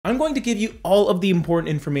I'm going to give you all of the important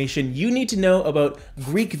information you need to know about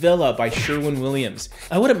Greek Villa by Sherwin-Williams.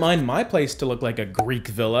 I wouldn't mind my place to look like a Greek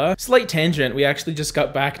villa. Slight tangent, we actually just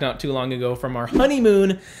got back not too long ago from our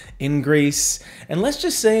honeymoon in Greece, and let's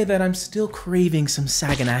just say that I'm still craving some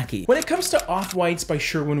Saganaki. When it comes to off-whites by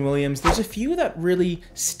Sherwin-Williams, there's a few that really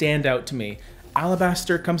stand out to me.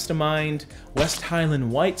 Alabaster comes to mind, West Highland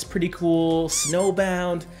White's pretty cool,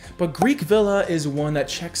 Snowbound, but Greek Villa is one that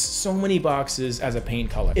checks so many boxes as a paint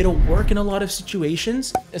color. It'll work in a lot of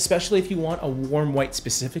situations, especially if you want a warm white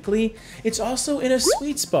specifically. It's also in a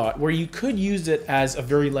sweet spot where you could use it as a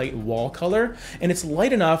very light wall color, and it's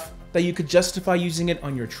light enough that you could justify using it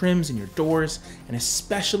on your trims and your doors, and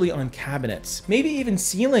especially on cabinets. Maybe even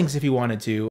ceilings if you wanted to.